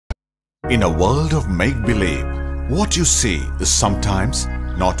In a world of make-believe, what you see is sometimes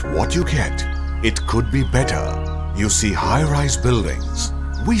not what you get. It could be better. You see high-rise buildings.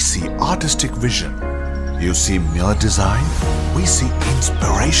 We see artistic vision. You see mere design. We see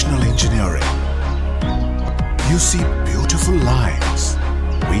inspirational engineering. You see beautiful lines.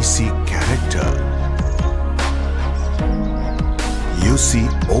 We see character. You see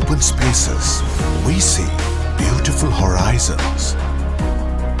open spaces. We see beautiful horizons.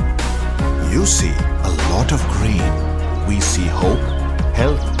 You see a lot of green. We see hope,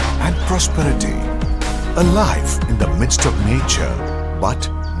 health and prosperity. A life in the midst of nature, but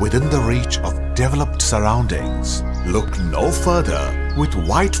within the reach of developed surroundings. Look no further with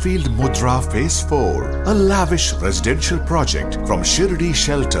Whitefield Mudura Phase 4, a lavish residential project from Shirdi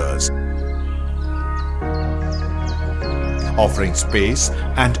Shelters, offering space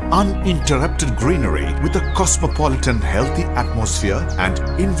and uninterrupted greenery with a cosmopolitan healthy atmosphere and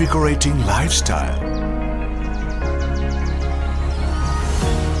invigorating lifestyle.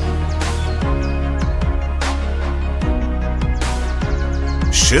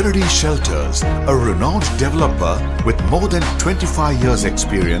 Shirdi Shelters, a renowned developer with more than 25 years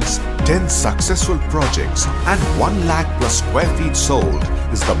experience, 10 successful projects and 1 lakh plus square feet sold,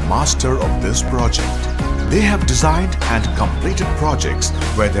 is the master of this project. They have designed and completed projects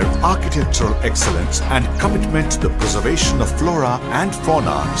where their architectural excellence and commitment to the preservation of flora and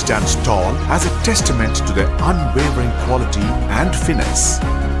fauna stands tall as a testament to their unwavering quality and finesse.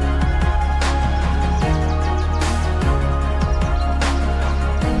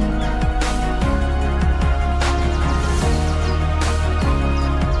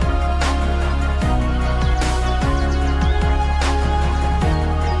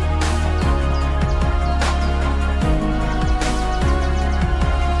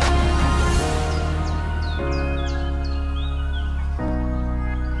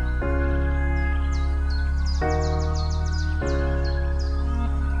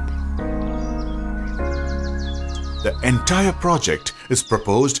 The entire project is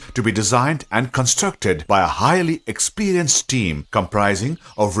proposed to be designed and constructed by a highly experienced team comprising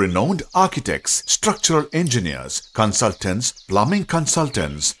of renowned architects, structural engineers, consultants, plumbing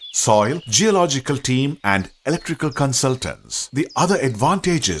consultants, soil, geological team and electrical consultants. The other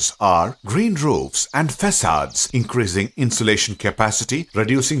advantages are green roofs and facades, increasing insulation capacity,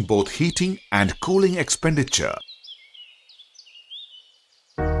 reducing both heating and cooling expenditure.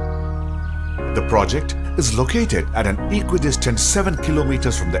 The project is located at an equidistant 7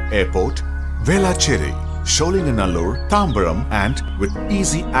 kilometers from the airport, Velachery, Sholinganallur, Tambaram, and with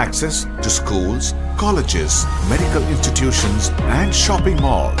easy access to schools, colleges, medical institutions and shopping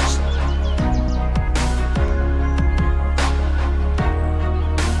malls.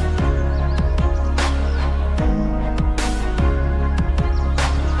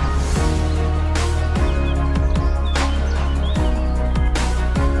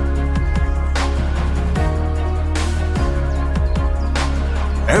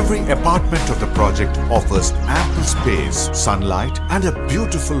 Every apartment of the project offers ample space, sunlight and a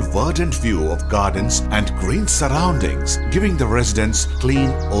beautiful verdant view of gardens and green surroundings, giving the residents clean,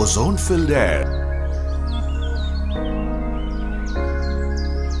 ozone-filled air.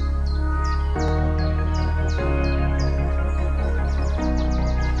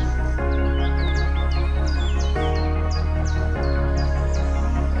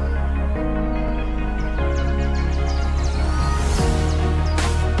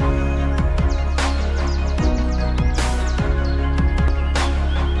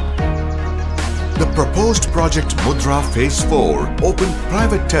 The proposed project Mudura Phase 4 open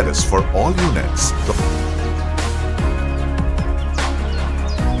private terrace for all units.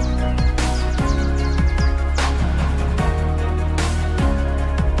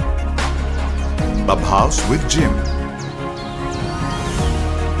 Clubhouse with gym.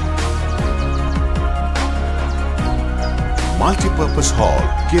 Multi-purpose hall,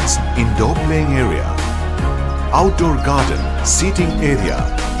 kids indoor playing area. Outdoor garden, seating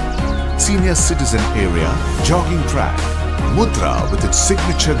area. Senior citizen area, jogging track. Mudura, with its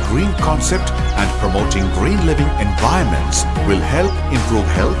signature green concept and promoting green living environments, will help improve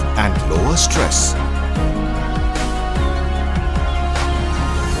health and lower stress.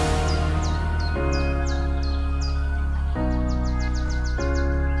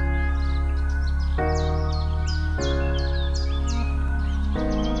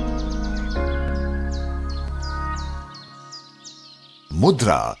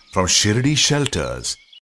 Mudura from Shirdi Shelters.